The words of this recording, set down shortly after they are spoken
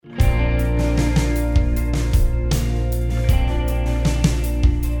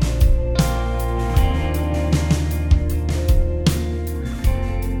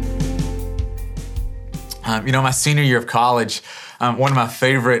My senior year of college, one of my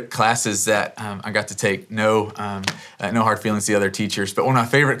favorite classes that I got to take, no hard feelings to the other teachers, but one of my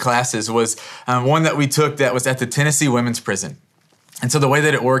favorite classes was one that we took that was at the Tennessee Women's Prison. And so the way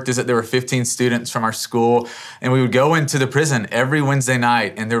that it worked is that there were 15 students from our school, and we would go into the prison every Wednesday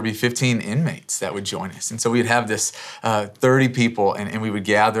night, and there would be 15 inmates that would join us. And so we'd have this 30 people, and we would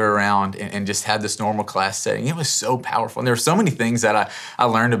gather around and just have this normal class setting. It was so powerful. And there were so many things that I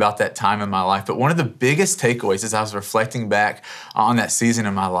learned about that time in my life. But one of the biggest takeaways as I was reflecting back on that season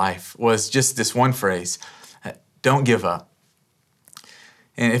in my life was just this one phrase: don't give up.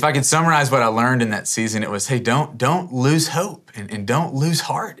 And if I could summarize what I learned in that season, it was, hey, don't lose hope and don't lose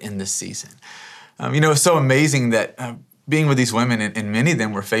heart in this season. It's so amazing that being with these women, and many of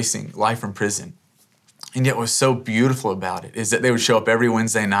them were facing life in prison. And yet what was so beautiful about it is that they would show up every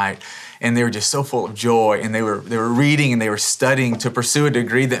Wednesday night, and they were just so full of joy, and they were reading and they were studying to pursue a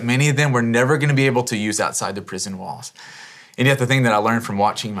degree that many of them were never going to be able to use outside the prison walls. And yet the thing that I learned from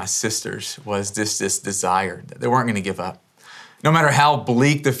watching my sisters was this desire that they weren't going to give up. No matter how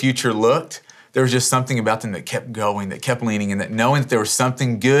bleak the future looked, there was just something about them that kept going, that kept leaning, and that knowing that there was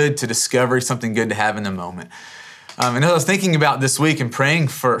something good to discover, something good to have in the moment. And as I was thinking about this week and praying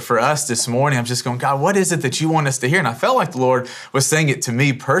for us this morning, I'm just going, God, what is it that you want us to hear? And I felt like the Lord was saying it to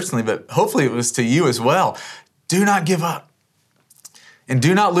me personally, but hopefully it was to you as well. Do not give up. And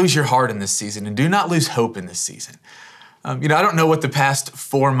do not lose your heart in this season, and do not lose hope in this season. I don't know what the past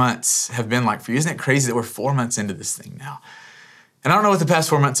 4 months have been like for you. Isn't it crazy that we're 4 months into this thing now? And I don't know what the past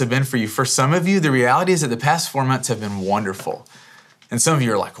 4 months have been for you. For some of you, the reality is that the past 4 months have been wonderful. And some of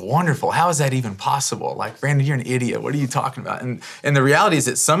you are like, wonderful? How is that even possible? Like, Brandon, you're an idiot. What are you talking about? And the reality is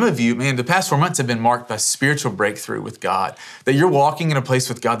that some of you, man, the past 4 months have been marked by spiritual breakthrough with God. That you're walking in a place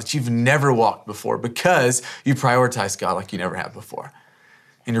with God that you've never walked before because you prioritize God like you never have before.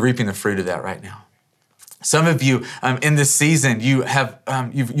 And you're reaping the fruit of that right now. Some of you in this season,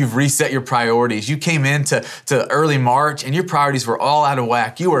 you've reset your priorities. You came into early March and your priorities were all out of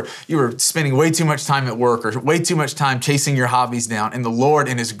whack. You were spending way too much time at work or way too much time chasing your hobbies down. And the Lord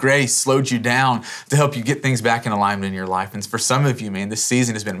in His grace slowed you down to help you get things back in alignment in your life. And for some of you, man, this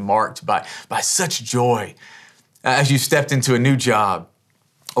season has been marked by such joy as you stepped into a new job,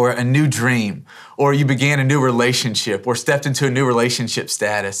 or a new dream, or you began a new relationship, or stepped into a new relationship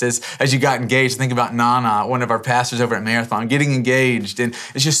status. As you got engaged, think about Nana, one of our pastors over at Marathon, getting engaged. And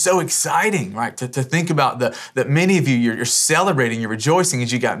it's just so exciting, right? To think about that many of you, you're celebrating, you're rejoicing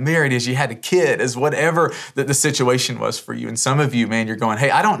as you got married, as you had a kid, as whatever the situation was for you. And some of you, man, you're going,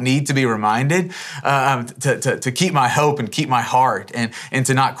 hey, I don't need to be reminded to keep my hope and keep my heart and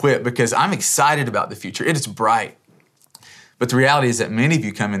to not quit, because I'm excited about the future. It is bright. But the reality is that many of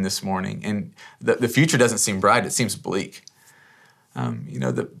you come in this morning and the future doesn't seem bright, it seems bleak.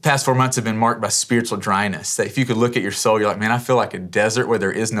 The past 4 months have been marked by spiritual dryness. That if you could look at your soul, you're like, man, I feel like a desert where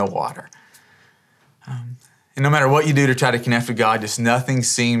there is no water. And no matter what you do to try to connect with God, just nothing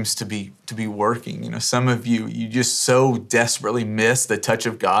seems to be working. Some of you just so desperately miss the touch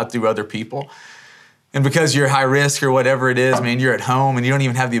of God through other people. And because you're high risk or whatever it is, man, you're at home and you don't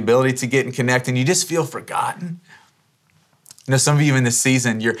even have the ability to get and connect, and you just feel forgotten. Some of you in this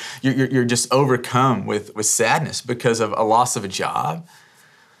season, you're just overcome with sadness because of a loss of a job,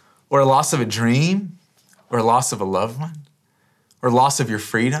 or a loss of a dream, or a loss of a loved one, or loss of your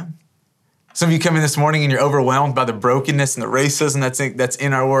freedom. Some of you come in this morning and you're overwhelmed by the brokenness and the racism that's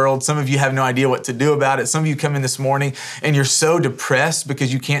in our world. Some of you have no idea what to do about it. Some of you come in this morning and you're so depressed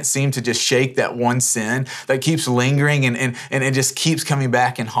because you can't seem to just shake that one sin that keeps lingering and it just keeps coming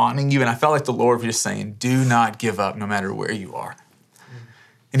back and haunting you. And I felt like the Lord was just saying, do not give up no matter where you are.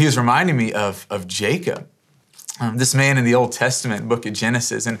 And He was reminding me of Jacob. This man in the Old Testament book of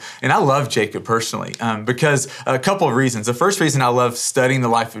Genesis. And I love Jacob personally because a couple of reasons. The first reason I love studying the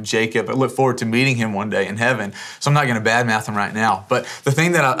life of Jacob, I look forward to meeting him one day in heaven. So I'm not going to badmouth him right now. But the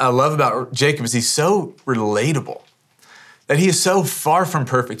thing that I love about Jacob is he's so relatable. That he is so far from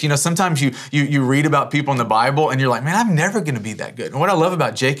perfect. Sometimes you read about people in the Bible and you're like, man, I'm never going to be that good. And what I love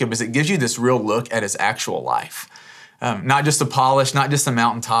about Jacob is it gives you this real look at his actual life. Not just the polish, not just the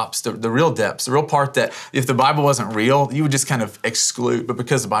mountaintops, the real depths, the real part that if the Bible wasn't real, you would just kind of exclude. But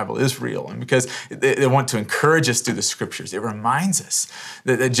because the Bible is real and because they want to encourage us through the scriptures, it reminds us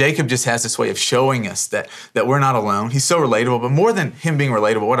that Jacob just has this way of showing us that we're not alone. He's so relatable. But more than him being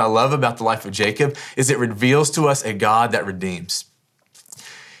relatable, what I love about the life of Jacob is it reveals to us a God that redeems.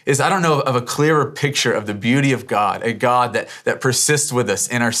 I don't know of a clearer picture of the beauty of God, a God that persists with us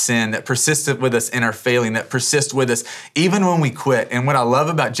in our sin, that persists with us in our failing, that persists with us even when we quit. And what I love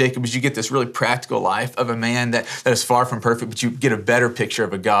about Jacob is you get this really practical life of a man that is far from perfect, but you get a better picture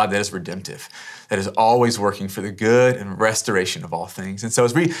of a God that is redemptive, that is always working for the good and restoration of all things. And so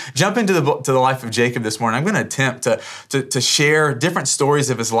as we jump into the life of Jacob this morning, I'm going to attempt to share different stories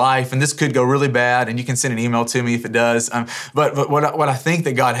of his life. And this could go really bad, and you can send an email to me if it does. But what I think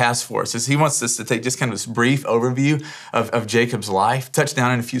that God has for us is he wants us to take just kind of this brief overview of Jacob's life, touch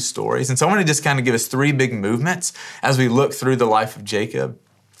down in a few stories. And so I want to just kind of give us three big movements as we look through the life of Jacob.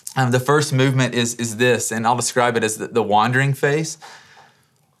 The first movement is this, and I'll describe it as the wandering phase.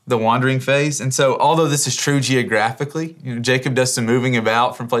 The wandering phase. And so although this is true geographically, Jacob does some moving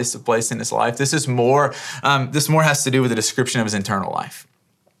about from place to place in his life, this more has to do with the description of his internal life.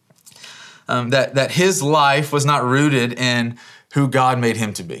 That his life was not rooted in who God made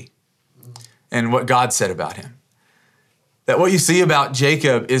him to be and what God said about him. That what you see about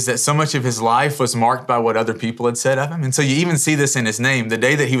Jacob is that so much of his life was marked by what other people had said of him. And so you even see this in his name. The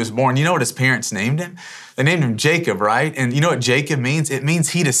day that he was born, you know what his parents named him? They named him Jacob, right? And you know what Jacob means? It means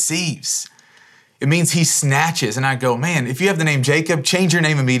he deceives. It means he snatches. And I go, man, if you have the name Jacob, change your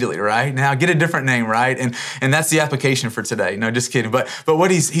name immediately, right? Now get a different name, right? And that's the application for today. No, just kidding. But what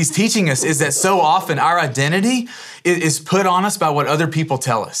he's teaching us is that so often our identity is put on us by what other people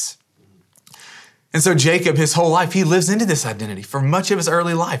tell us. And so Jacob, his whole life, he lives into this identity for much of his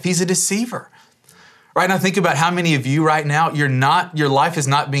early life. He's a deceiver. Right now, think about how many of you right now, your life is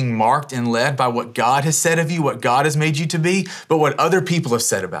not being marked and led by what God has said of you, what God has made you to be, but what other people have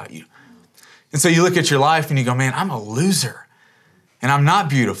said about you. And so you look at your life and you go, man, I'm a loser and I'm not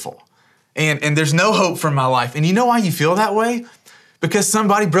beautiful. And there's no hope for my life. And you know why you feel that way? Because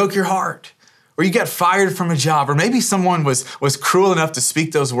somebody broke your heart. Or you got fired from a job, or maybe someone was cruel enough to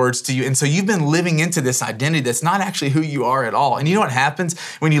speak those words to you. And so you've been living into this identity that's not actually who you are at all. And you know what happens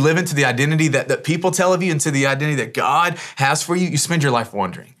when you live into the identity that people tell of you, into the identity that God has for you? You spend your life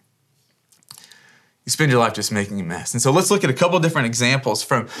wondering. You spend your life just making a mess. And so let's look at a couple different examples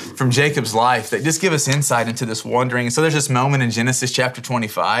from Jacob's life that just give us insight into this wandering. And so there's this moment in Genesis chapter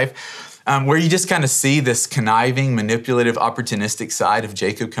 25 where you just kind of see this conniving, manipulative, opportunistic side of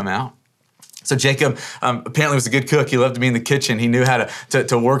Jacob come out. So Jacob apparently was a good cook. He loved to be in the kitchen. He knew how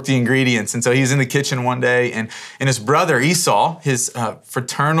to work the ingredients. And so he was in the kitchen one day, and his brother Esau, his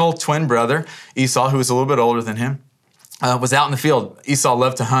fraternal twin brother Esau, who was a little bit older than him, was out in the field. Esau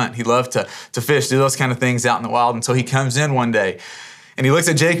loved to hunt. He loved to fish, do those kind of things out in the wild. And so he comes in one day, and he looks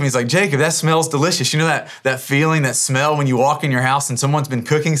at Jacob and he's like, Jacob, that smells delicious. You know that feeling, that smell when you walk in your house and someone's been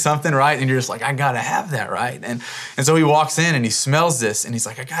cooking something, right? And you're just like, I gotta have that, right? And so he walks in and he smells this and he's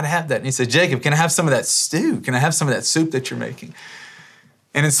like, I gotta have that. And he said, Jacob, can I have some of that stew? Can I have some of that soup that you're making?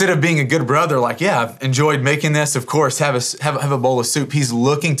 And instead of being a good brother, like, yeah, I've enjoyed making this, of course, have a bowl of soup. He's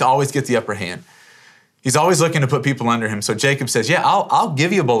looking to always get the upper hand. He's always looking to put people under him. So Jacob says, yeah, I'll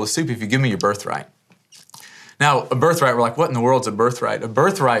give you a bowl of soup if you give me your birthright. Now, a birthright, we're like, what in the world's a birthright? A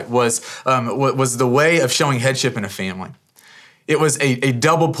birthright was the way of showing headship in a family. It was a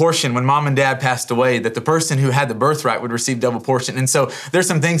double portion when mom and dad passed away, that the person who had the birthright would receive double portion. And so there's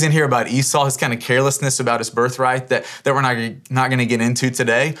some things in here about Esau, his kind of carelessness about his birthright that we're not going to get into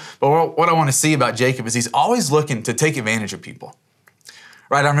today. But what I want to see about Jacob is he's always looking to take advantage of people.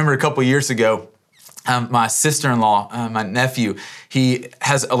 Right? I remember a couple years ago, my sister-in-law, my nephew, he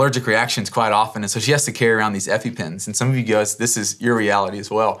has allergic reactions quite often, and so she has to carry around these EpiPens. And some of you guys, this is your reality as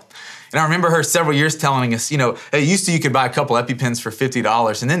well. And I remember her several years telling us, hey, used to you could buy a couple EpiPens for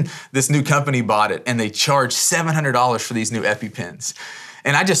 $50, and then this new company bought it, and they charged $700 for these new EpiPens.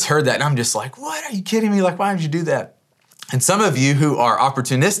 And I just heard that, and I'm just like, what? Are you kidding me? Like, why would you do that? And some of you who are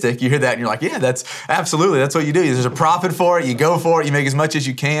opportunistic, you hear that, and you're like, yeah, that's what you do. There's a profit for it. You go for it. You make as much as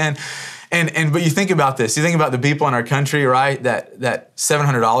you can. But you think about this. You think about the people in our country, right? That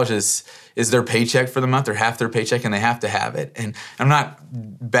 $700 is their paycheck for the month, or half their paycheck, and they have to have it. And I'm not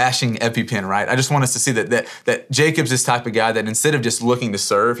bashing EpiPen, right? I just want us to see that Jacob's this type of guy that instead of just looking to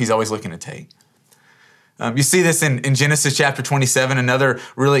serve, he's always looking to take. You see this in Genesis chapter 27, another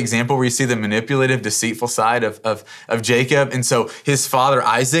really example where you see the manipulative, deceitful side of Jacob. And so his father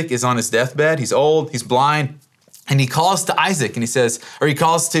Isaac is on his deathbed. He's old, he's blind. And he calls to Isaac and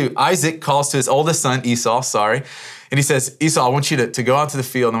Isaac calls to his oldest son, Esau, and he says, Esau, I want you to go out to the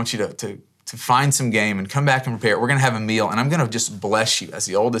field, and I want you to find some game and come back and prepare it. We're going to have a meal, and I'm going to just bless you as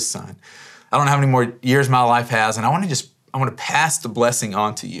the oldest son. I don't know how many more years my life has, and I want to pass the blessing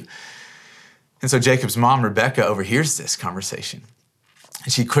on to you. And so Jacob's mom, Rebecca, overhears this conversation.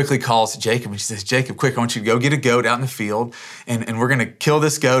 And she quickly calls Jacob and she says, Jacob, quick, I want you to go get a goat out in the field, and we're going to kill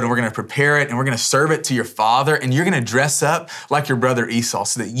this goat, and we're going to prepare it, and we're going to serve it to your father, and you're going to dress up like your brother Esau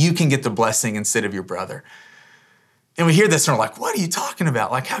so that you can get the blessing instead of your brother. And we hear this and we're like, what are you talking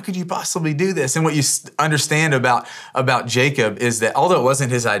about? Like, how could you possibly do this? And what you understand about Jacob is that although it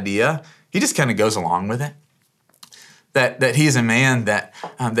wasn't his idea, he just kind of goes along with it. That he's a man that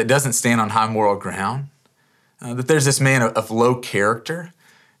doesn't stand on high moral ground. That there's this man of low character.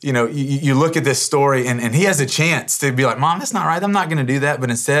 You look at this story and he has a chance to be like, Mom, that's not right. I'm not going to do that. But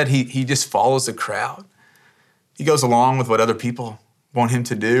instead, he just follows the crowd. He goes along with what other people want him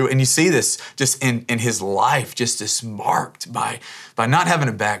to do. And you see this just in his life, just this marked by not having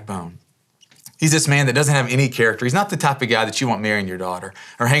a backbone. He's this man that doesn't have any character. He's not the type of guy that you want marrying your daughter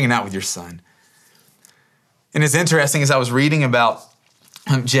or hanging out with your son. And it's interesting, as I was reading about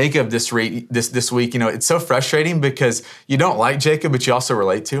Jacob this week, it's so frustrating because you don't like Jacob, but you also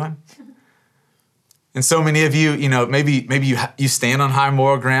relate to him. And so many of you, maybe you stand on high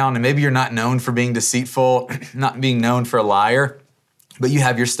moral ground, and maybe you're not known for being deceitful, not being known for a liar, but you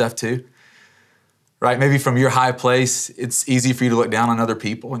have your stuff too, right? Maybe from your high place, it's easy for you to look down on other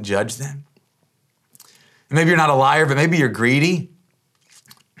people and judge them. And maybe you're not a liar, but maybe you're greedy.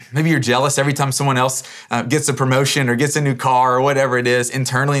 Maybe you're jealous every time someone else gets a promotion or gets a new car or whatever it is.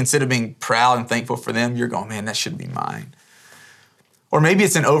 Internally, instead of being proud and thankful for them, you're going, man, that should be mine. Or maybe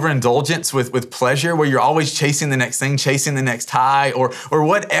it's an overindulgence with pleasure where you're always chasing the next thing, chasing the next high, or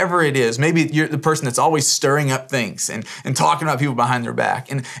whatever it is. Maybe you're the person that's always stirring up things and talking about people behind their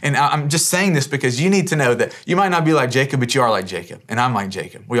back. And I'm just saying this because you need to know that you might not be like Jacob, but you are like Jacob. And I'm like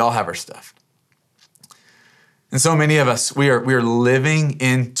Jacob. We all have our stuff. And so many of us, we are living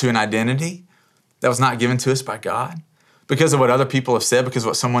into an identity that was not given to us by God because of what other people have said, because of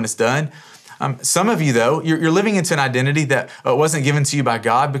what someone has done. Some of you, though, you're living into an identity that wasn't given to you by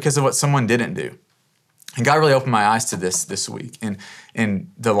God because of what someone didn't do. And God really opened my eyes to this week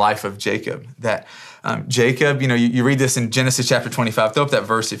in the life of Jacob. That Jacob, you read this in Genesis chapter 25. Throw up that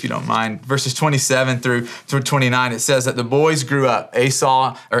verse if you don't mind. Verses 27 through 29, it says that the boys grew up,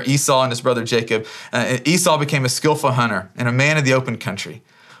 Esau and his brother Jacob. Esau became a skillful hunter and a man of the open country,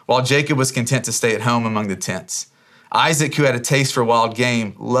 while Jacob was content to stay at home among the tents. Isaac, who had a taste for wild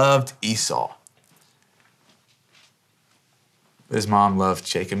game, loved Esau. But his mom loved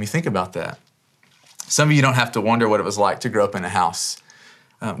Jacob. You think about that. Some of you don't have to wonder what it was like to grow up in a house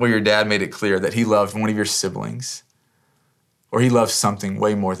where your dad made it clear that he loved one of your siblings or he loved something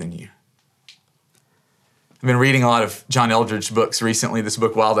way more than you. I've been reading a lot of John Eldredge books recently, this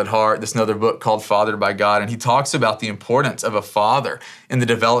book, Wild at Heart, this another book called Fathered by God, and he talks about the importance of a father in the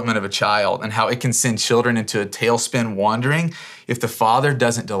development of a child and how it can send children into a tailspin wandering if the father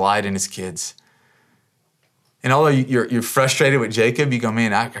doesn't delight in his kids. And although you're frustrated with Jacob, you go,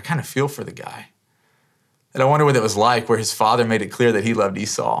 man, I kind of feel for the guy. And I wonder what it was like where his father made it clear that he loved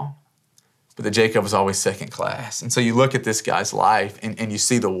Esau, but that Jacob was always second class. And so you look at this guy's life and you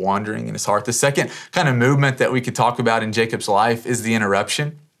see the wandering in his heart. The second kind of movement that we could talk about in Jacob's life is the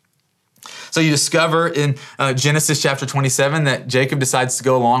interruption. So you discover in Genesis chapter 27 that Jacob decides to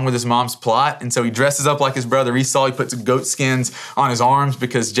go along with his mom's plot. And so he dresses up like his brother Esau. He puts goat skins on his arms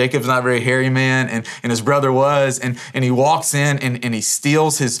because Jacob's not a very hairy man and his brother was. And he walks in and he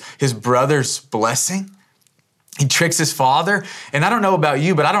steals his brother's blessing. He tricks his father. And I don't know about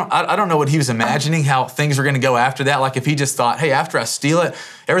you, but I don't know what he was imagining, how things were going to go after that. Like if he just thought, hey, after I steal it,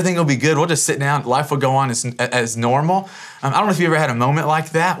 everything will be good. We'll just sit down. Life will go on as normal. I don't know if you ever had a moment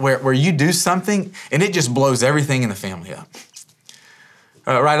like that where you do something and it just blows everything in the family up.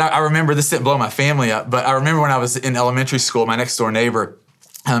 Right? I remember, this didn't blow my family up, but I remember when I was in elementary school, my next door neighbor,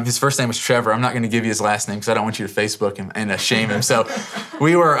 his first name was Trevor. I'm not going to give you his last name because I don't want you to Facebook him and shame him. So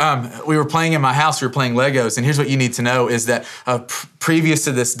we were playing in my house. We were playing Legos. And here's what you need to know is that previous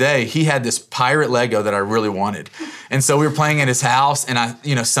to this day, he had this pirate Lego that I really wanted. And so we were playing at his house and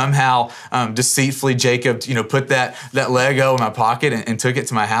I, somehow deceitfully Jacob, put that Lego in my pocket and took it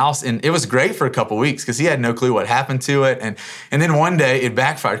to my house. And it was great for a couple weeks because he had no clue what happened to it. And then one day it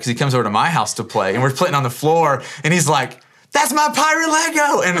backfired because he comes over to my house to play and we're playing on the floor and he's like, that's my pirate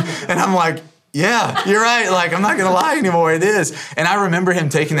Lego. And I'm like, yeah, you're right. Like, I'm not going to lie anymore. It is. And I remember him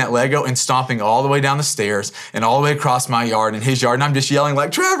taking that Lego and stomping all the way down the stairs and all the way across my yard and his yard. And I'm just yelling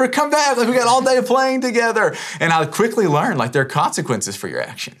like, Trevor, come back. Like, we got all day playing together. And I quickly learned like there are consequences for your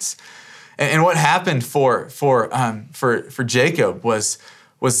actions. And what happened for Jacob was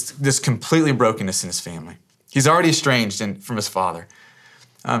this completely brokenness in his family. He's already estranged from his father.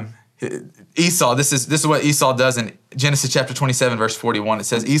 Esau, this is what Esau does in Genesis chapter 27, verse 41. It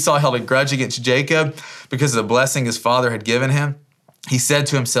says, Esau held a grudge against Jacob because of the blessing his father had given him. He said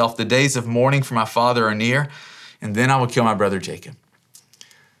to himself, the days of mourning for my father are near, and then I will kill my brother Jacob.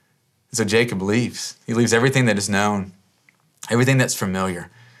 And so Jacob leaves. He leaves everything that is known, everything that's familiar,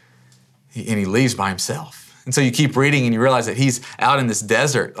 and he leaves by himself. And so you keep reading and you realize that he's out in this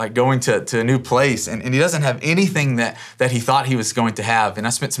desert, like going to a new place, and he doesn't have anything that he thought he was going to have. And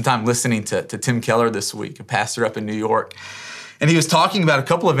I spent some time listening to Tim Keller this week, a pastor up in New York. And he was talking about a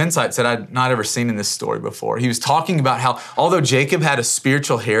couple of insights that I'd not ever seen in this story before. He was talking about how although Jacob had a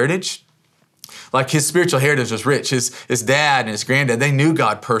spiritual heritage, like his spiritual heritage was rich, his dad and his granddad, they knew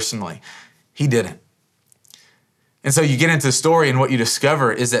God personally. He didn't. And so you get into the story and what you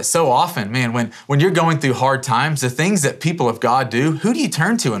discover is that so often, man, when you're going through hard times, the things that people of God do, who do you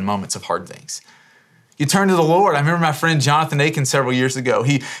turn to in moments of hard things? You turn to the Lord. I remember my friend Jonathan Aiken several years ago.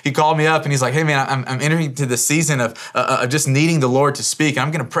 He called me up and he's like, hey man, I'm entering into the season of just needing the Lord to speak. I'm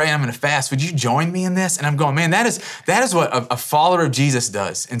going to pray, I'm going to fast. Would you join me in this? And I'm going, man, that is what a follower of Jesus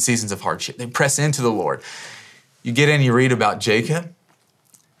does in seasons of hardship. They press into the Lord. You get in, you read about Jacob,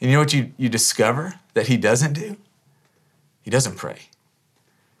 and you know what you discover that he doesn't do? He doesn't pray.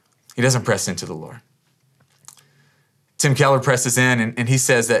 He doesn't press into the Lord. Tim Keller presses in and he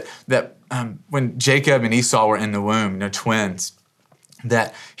says that when Jacob and Esau were in the womb, twins,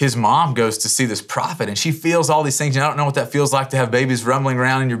 that his mom goes to see this prophet and she feels all these things. I don't know what that feels like to have babies rumbling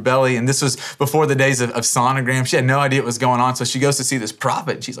around in your belly. And this was before the days of sonogram. She had no idea what was going on. So she goes to see this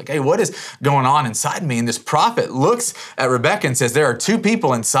prophet and she's like, hey, what is going on inside me? And this prophet looks at Rebekah and says, there are two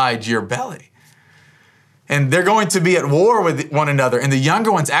people inside your belly. And they're going to be at war with one another. And the younger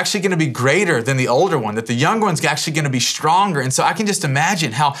one's actually going to be greater than the older one, that the younger one's actually going to be stronger. And so I can just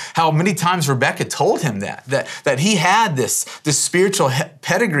imagine how many times Rebekah told him that he had this spiritual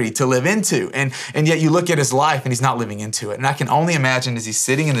pedigree to live into. And yet you look at his life and he's not living into it. And I can only imagine as he's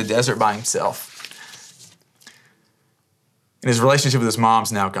sitting in the desert by himself, and his relationship with his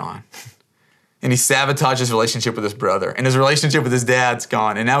mom's now gone. And he sabotaged his relationship with his brother. And his relationship with his dad's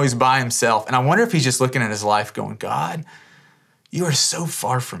gone. And now he's by himself. And I wonder if he's just looking at his life going, God, you are so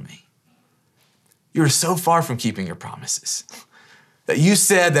far from me. You are so far from keeping your promises. That you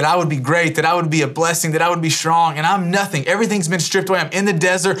said that I would be great, that I would be a blessing, that I would be strong, and I'm nothing. Everything's been stripped away. I'm in the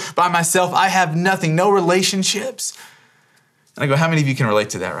desert by myself. I have nothing, no relationships. And I go, how many of you can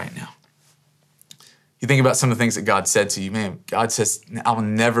relate to that right now? You think about some of the things that God said to you. Man, God says, I will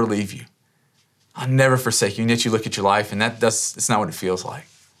never leave you. I'll never forsake you. And yet you look at your life and that's not what it feels like.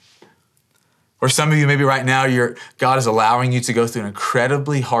 Or some of you, maybe right now, God is allowing you to go through an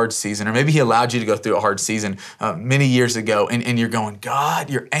incredibly hard season. Or maybe he allowed you to go through a hard season many years ago. And you're going, God,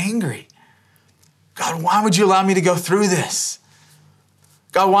 you're angry. God, why would you allow me to go through this?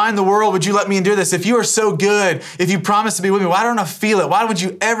 God, why in the world would you let me endure this? If you are so good, if you promised to be with me, why don't I feel it? Why would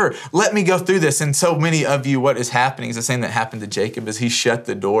you ever let me go through this? And so many of you, what is happening is the same that happened to Jacob, is he shut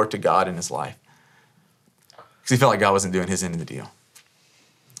the door to God in his life. Because he felt like God wasn't doing his end of the deal.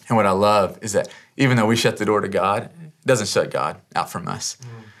 And what I love is that even though we shut the door to God, it doesn't shut God out from us.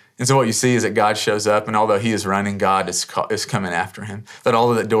 And so what you see is that God shows up, and although he is running, God is coming after him. That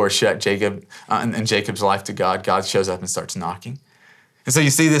although that door is shut, Jacob and Jacob's life to God, God shows up and starts knocking. And so you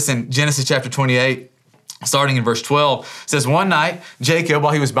see this in Genesis chapter 28, starting in verse 12. It says, one night, Jacob,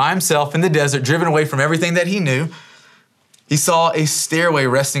 while he was by himself in the desert, driven away from everything that he knew, he saw a stairway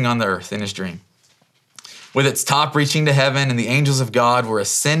resting on the earth in his dream, with its top reaching to heaven, and the angels of God were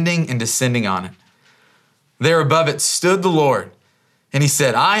ascending and descending on it. There above it stood the Lord, and he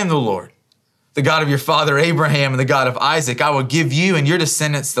said, I am the Lord, the God of your father Abraham and the God of Isaac. I will give you and your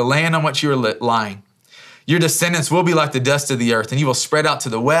descendants the land on which you are lying. Your descendants will be like the dust of the earth, and you will spread out to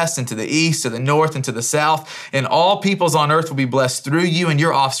the west and to the east, to the north and to the south, and all peoples on earth will be blessed through you and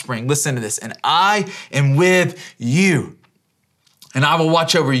your offspring. Listen to this. And I am with you. And I will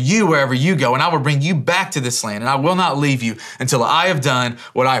watch over you wherever you go, and I will bring you back to this land, and I will not leave you until I have done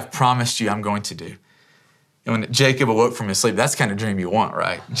what I have promised you I'm going to do. And when Jacob awoke from his sleep, that's the kind of dream you want,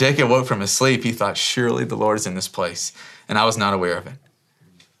 right? Jacob awoke from his sleep. He thought, surely the Lord is in this place, and I was not aware of it.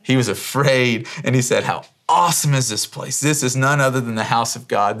 He was afraid, and he said, how awesome is this place? This is none other than the house of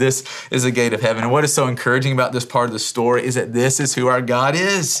God. This is the gate of heaven. And what is so encouraging about this part of the story is that this is who our God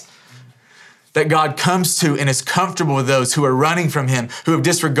is. That God comes to and is comfortable with those who are running from him, who have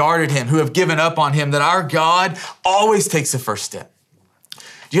disregarded him, who have given up on him, that our God always takes the first step.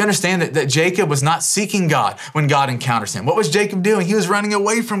 Do you understand that Jacob was not seeking God when God encounters him? What was Jacob doing? He was running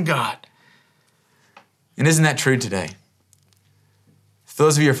away from God. And isn't that true today? For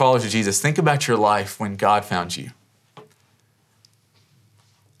those of you who are followers of Jesus, think about your life when God found you.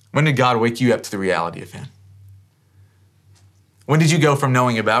 When did God wake you up to the reality of him? When did you go from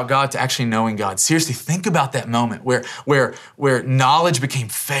knowing about God to actually knowing God? Seriously, think about that moment where knowledge became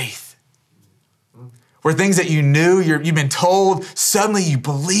faith. Where things that you knew, you've been told, suddenly you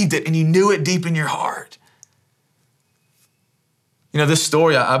believed it and you knew it deep in your heart. This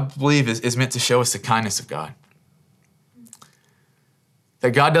story, I believe, is meant to show us the kindness of God.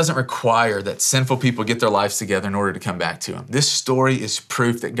 That God doesn't require that sinful people get their lives together in order to come back to him. This story is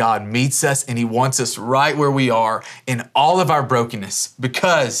proof that God meets us and he wants us right where we are in all of our brokenness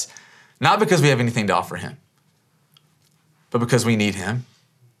not because we have anything to offer him, but because we need him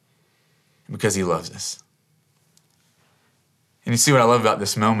and because he loves us. And you see what I love about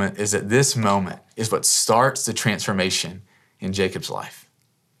this moment is that this moment is what starts the transformation in Jacob's life.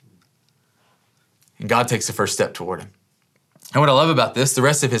 And God takes the first step toward him. And what I love about this, the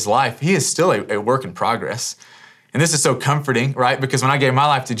rest of his life, he is still a work in progress. And this is so comforting, right? Because when I gave my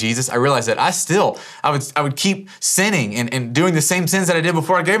life to Jesus, I realized that I would keep sinning and doing the same sins that I did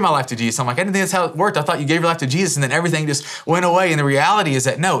before I gave my life to Jesus. I'm like, I didn't think that's how it worked. I thought you gave your life to Jesus and then everything just went away. And the reality is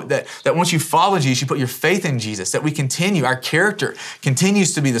that no, that once you follow Jesus, you put your faith in Jesus, that we continue, our character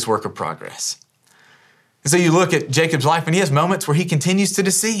continues to be this work of progress. And so you look at Jacob's life and he has moments where he continues to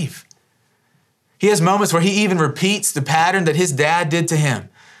deceive. He has moments where he even repeats the pattern that his dad did to him.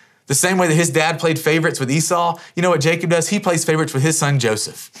 The same way that his dad played favorites with Esau, you know what Jacob does? He plays favorites with his son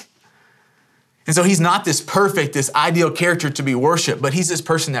Joseph. And so he's not this perfect, this ideal character to be worshiped, but he's this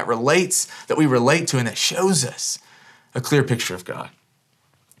person that we relate to and that shows us a clear picture of God.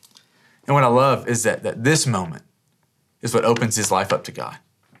 And what I love is that this moment is what opens his life up to God.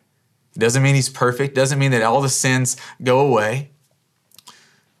 It doesn't mean he's perfect, doesn't mean that all the sins go away.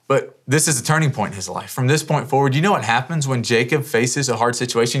 But this is a turning point in his life. From this point forward, you know what happens when Jacob faces a hard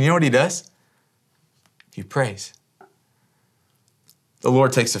situation? You know what he does? He prays. The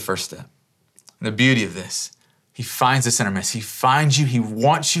Lord takes the first step. And the beauty of this, he finds us in our mess. He finds you, he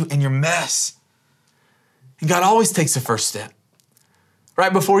wants you in your mess. And God always takes the first step.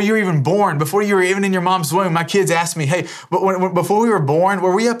 Right before you were even born, before you were even in your mom's womb, my kids asked me, hey, before we were born,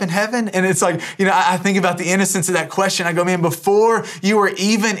 were we up in heaven? And it's like, I think about the innocence of that question. I go, man, before you were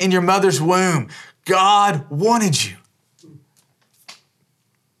even in your mother's womb, God wanted you.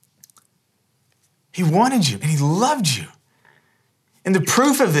 He wanted you and he loved you. And the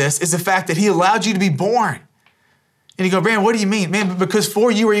proof of this is the fact that he allowed you to be born. And you go, Brandon, what do you mean? Man, because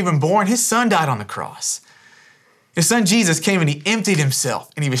before you were even born, his son died on the cross. His son Jesus came and he emptied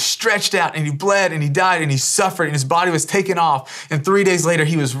himself and he was stretched out and he bled and he died and he suffered and his body was taken off. And 3 days later,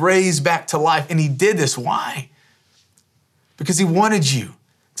 he was raised back to life. And he did this. Why? Because he wanted you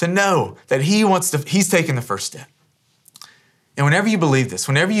to know that he's taken the first step. And whenever you believe this,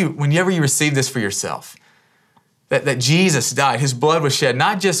 whenever you receive this for yourself, that Jesus died, his blood was shed,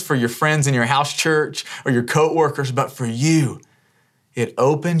 not just for your friends in your house church or your co-workers, but for you, it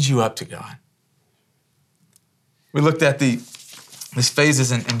opens you up to God. We looked at these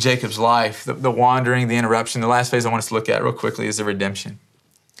phases in Jacob's life, the wandering, the interruption. The last phase I want us to look at real quickly is the redemption.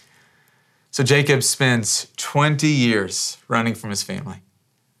 So Jacob spends 20 years running from his family.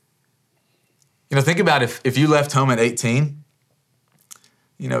 Think about if you left home at 18,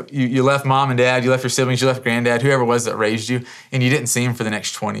 you left mom and dad, you left your siblings, you left granddad, whoever it was that raised you, and you didn't see him for the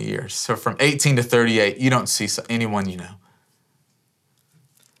next 20 years. So from 18 to 38, you don't see anyone you know.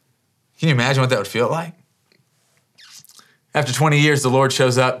 Can you imagine what that would feel like? After 20 years, the Lord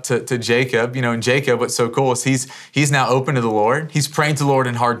shows up to Jacob. And Jacob, what's so cool is he's now open to the Lord. He's praying to the Lord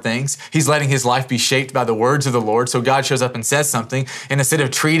in hard things. He's letting his life be shaped by the words of the Lord. So God shows up and says something. And instead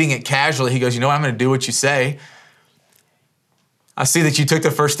of treating it casually, he goes, I'm going to do what you say. I see that you took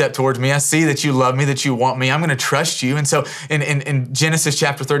the first step towards me. I see that you love me, that you want me. I'm going to trust you. And so in Genesis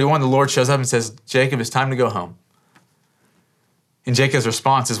chapter 31, the Lord shows up and says, Jacob, it's time to go home. And Jacob's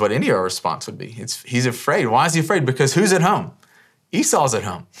response is what any of our response would be. He's afraid. Why is he afraid? Because who's at home? Esau's at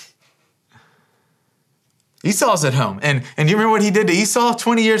home. Esau's at home. And you remember what he did to Esau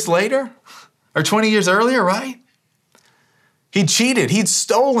 20 years later? Or 20 years earlier, right? He cheated. He'd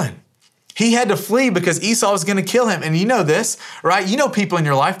stolen. He had to flee because Esau was going to kill him. And you know this, right? You know people in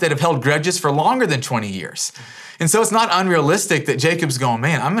your life that have held grudges for longer than 20 years. And so it's not unrealistic that Jacob's going,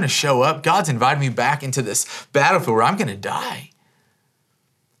 man, I'm going to show up. God's invited me back into this battlefield where I'm going to die.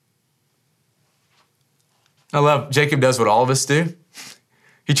 I love Jacob does what all of us do.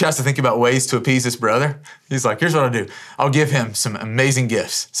 He tries to think about ways to appease his brother. He's like, here's what I'll do. I'll give him some amazing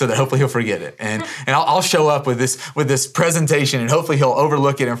gifts so that hopefully he'll forget it. And I'll show up with this presentation and hopefully he'll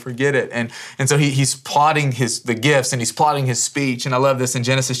overlook it and forget it. And so he's plotting the gifts and he's plotting his speech. And I love this in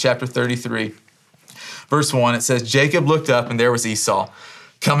Genesis chapter 33, verse 1. It says, Jacob looked up and there was Esau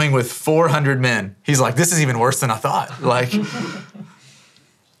coming with 400 men. He's like, this is even worse than I thought.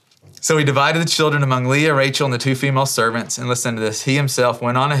 So he divided the children among Leah, Rachel, and the 2 female servants. And listen to this. He himself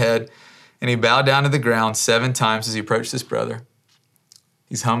went on ahead and he bowed down to the ground 7 times as he approached his brother.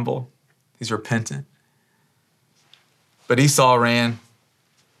 He's humble. He's repentant. But Esau ran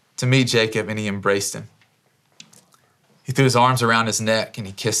to meet Jacob, and he embraced him. He threw his arms around his neck, and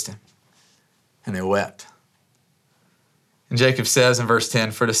he kissed him, and they wept. And Jacob says in verse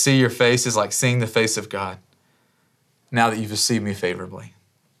 10, "For to see your face is like seeing the face of God, now that you've received me favorably."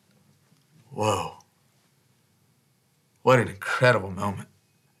 Whoa. What an incredible moment.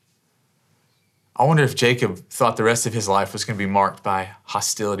 I wonder if Jacob thought the rest of his life was going to be marked by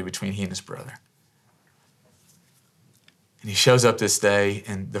hostility between he and his brother. And he shows up this day,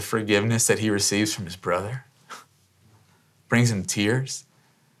 and the forgiveness that he receives from his brother brings him tears.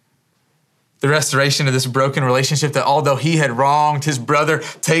 The restoration of this broken relationship, that although he had wronged, his brother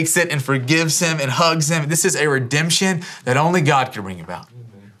takes it and forgives him and hugs him. This is a redemption that only God could bring about.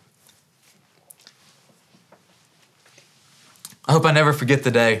 I hope I never forget the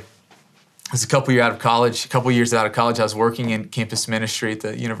day. It was a couple years out of college. I was working in campus ministry at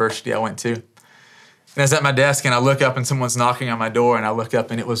the university I went to. And I was at my desk, and I look up, and someone's knocking on my door, and I look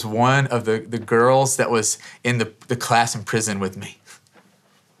up, and it was one of the girls that was in the class in prison with me.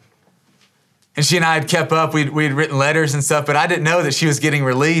 And she and I had kept up. We'd written letters and stuff, but I didn't know that she was getting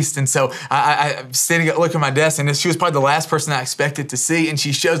released. And so I'm standing up, looking at my desk, and she was probably the last person I expected to see. And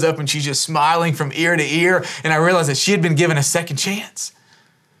she shows up, and she's just smiling from ear to ear. And I realized that she had been given a second chance.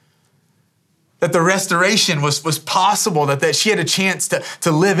 That the restoration was possible, that she had a chance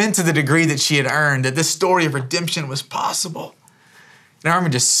to live into the degree that she had earned, that this story of redemption was possible. And I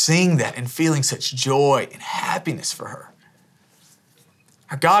remember just seeing that and feeling such joy and happiness for her.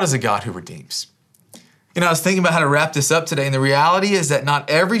 Our God is a God who redeems. I was thinking about how to wrap this up today, and the reality is that not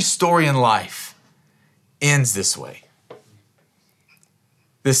every story in life ends this way,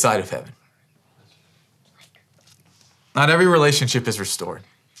 this side of heaven. Not every relationship is restored.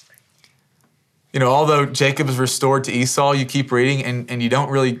 Although Jacob is restored to Esau, you keep reading, and you don't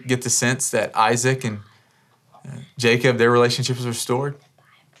really get the sense that Isaac and Jacob, their relationship is restored.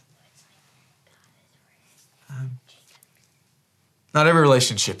 Not every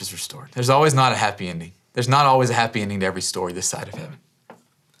relationship is restored. There's always not a happy ending. There's not always a happy ending to every story this side of heaven.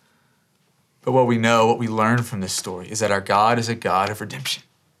 But what we know, what we learn from this story, is that our God is a God of redemption.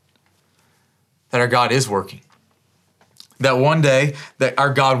 That our God is working. That one day, that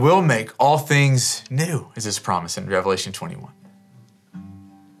our God will make all things new, is his promise in Revelation 21.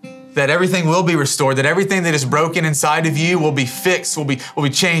 That everything will be restored, that everything that is broken inside of you will be fixed, will be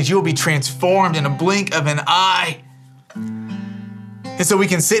changed. You will be transformed in a blink of an eye. And so we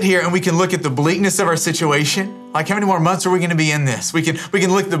can sit here and we can look at the bleakness of our situation. Like, how many more months are we going to be in this? We can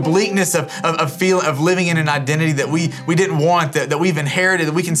look at the bleakness of living in an identity that we didn't want, that we've inherited,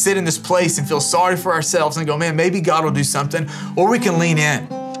 that we can sit in this place and feel sorry for ourselves and go, man, maybe God will do something. Or we can lean in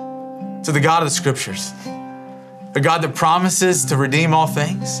to the God of the Scriptures, the God that promises to redeem all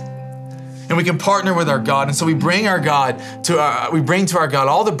things. And we can partner with our God. And so we bring to our God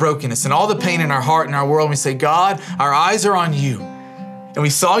all the brokenness and all the pain in our heart and our world. And we say, God, our eyes are on you. And we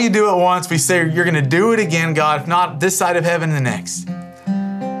saw you do it once. We say, you're going to do it again, God, if not this side of heaven, the next.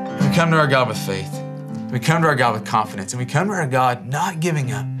 And we come to our God with faith. We come to our God with confidence. And we come to our God not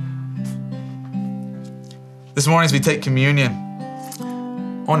giving up. This morning as we take communion,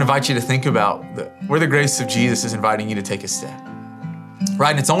 I want to invite you to think about where the grace of Jesus is inviting you to take a step.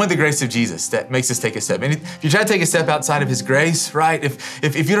 Right? And it's only the grace of Jesus that makes us take a step. And if you try to take a step outside of his grace, right?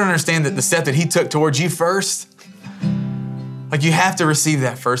 If you don't understand that the step that he took towards you first, like, you have to receive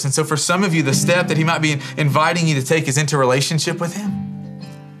that first. And so for some of you, the step that he might be inviting you to take is into relationship with him,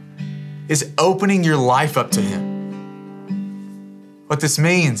 is opening your life up to him. What this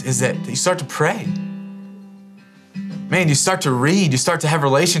means is that you start to pray. Man, you start to read, you start to have a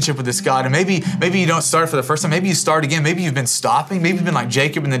relationship with this God. And maybe you don't start for the first time. Maybe you start again. Maybe you've been stopping. Maybe you've been like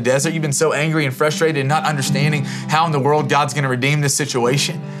Jacob in the desert. You've been so angry and frustrated and not understanding how in the world God's going to redeem this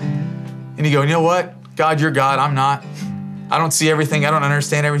situation. And you go, you know what? God, you're God. I'm not. I don't see everything. I don't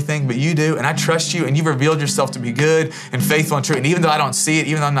understand everything, but you do. And I trust you, and you've revealed yourself to be good and faithful and true. And even though I don't see it,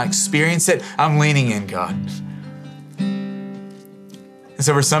 even though I'm not experiencing it, I'm leaning in, God. And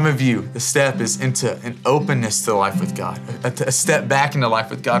so for some of you, the step is into an openness to life with God, a step back into life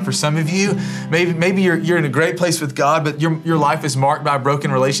with God. For some of you, maybe you're in a great place with God, but your life is marked by a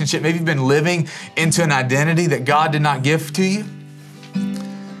broken relationship. Maybe you've been living into an identity that God did not give to you.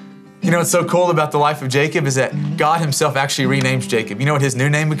 You know what's so cool about the life of Jacob is that God himself actually renames Jacob. You know what his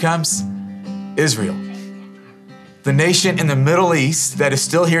new name becomes? Israel. The nation in the Middle East that is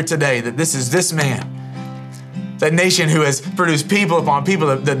still here today, that this is this man. That nation who has produced people upon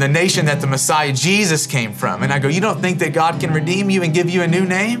people, the nation that the Messiah Jesus came from. And I go, you don't think that God can redeem you and give you a new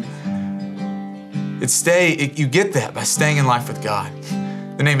name? You get that by staying in life with God.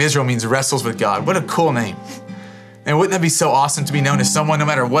 The name Israel means wrestles with God. What a cool name. And wouldn't that be so awesome to be known as someone, no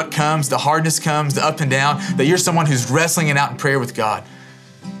matter what comes, the hardness comes, the up and down, that you're someone who's wrestling it out in prayer with God.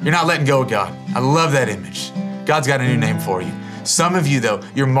 You're not letting go of God. I love that image. God's got a new name for you. Some of you, though,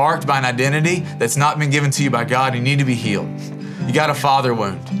 you're marked by an identity that's not been given to you by God. You need to be healed. You got a father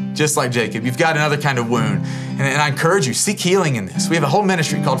wound, just like Jacob. You've got another kind of wound. And I encourage you, seek healing in this. We have a whole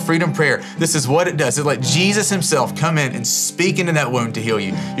ministry called Freedom Prayer. This is what it does. It let Jesus himself come in and speak into that wound to heal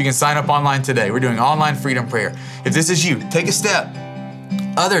you. You can sign up online today. We're doing online Freedom Prayer. If this is you, take a step.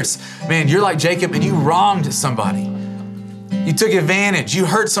 Others, man, you're like Jacob and you wronged somebody. You took advantage, you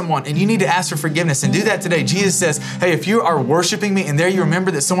hurt someone, and you need to ask for forgiveness, and do that today. Jesus says, hey, if you are worshiping me and there you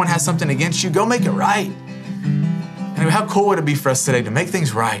remember that someone has something against you, go make it right. And how cool would it be for us today to make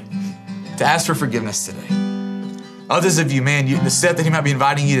things right, to ask for forgiveness today? Others of you, man, the step that he might be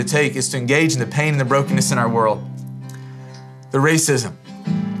inviting you to take is to engage in the pain and the brokenness in our world. The racism.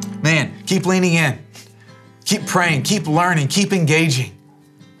 Man, keep leaning in. Keep praying, keep learning, keep engaging.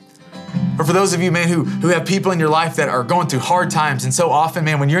 Or for those of you, man, who have people in your life that are going through hard times, and so often,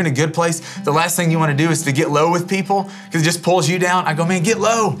 man, when you're in a good place, the last thing you want to do is to get low with people because it just pulls you down. I go, man, get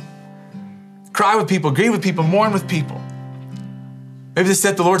low. Cry with people, grieve with people, mourn with people. Maybe the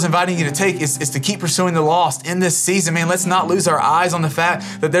step the Lord's inviting you to take is to keep pursuing the lost in this season. Man, let's not lose our eyes on the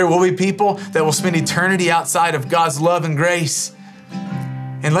fact that there will be people that will spend eternity outside of God's love and grace.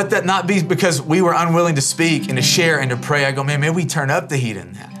 And let that not be because we were unwilling to speak and to share and to pray. I go, man, may we turn up the heat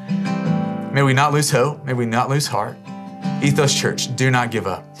in that. May we not lose hope. May we not lose heart. Ethos Church, do not give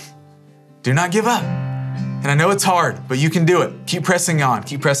up. Do not give up. And I know it's hard, but you can do it. Keep pressing on.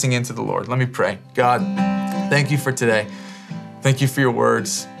 Keep pressing into the Lord. Let me pray. God, thank you for today. Thank you for your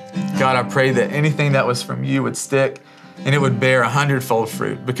words. God, I pray that anything that was from you would stick and it would bear 100-fold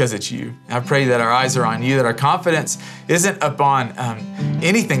fruit because it's you. I pray that our eyes are on you, that our confidence isn't upon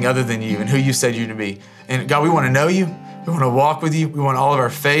anything other than you and who you said you to be. And God, we want to know you. We want to walk with you. We want all of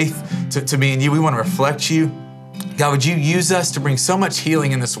our faith to be in you. We want to reflect you. God, would you use us to bring so much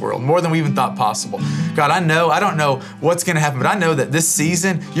healing in this world, more than we even thought possible. God, I don't know what's going to happen, but I know that this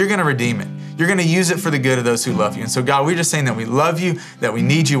season, you're going to redeem it. You're going to use it for the good of those who love you. And so, God, we're just saying that we love you, that we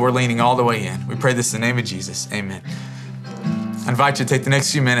need you. We're leaning all the way in. We pray this in the name of Jesus. Amen. I invite you to take the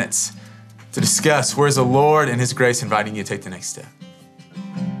next few minutes to discuss where's the Lord and his grace inviting you to take the next step.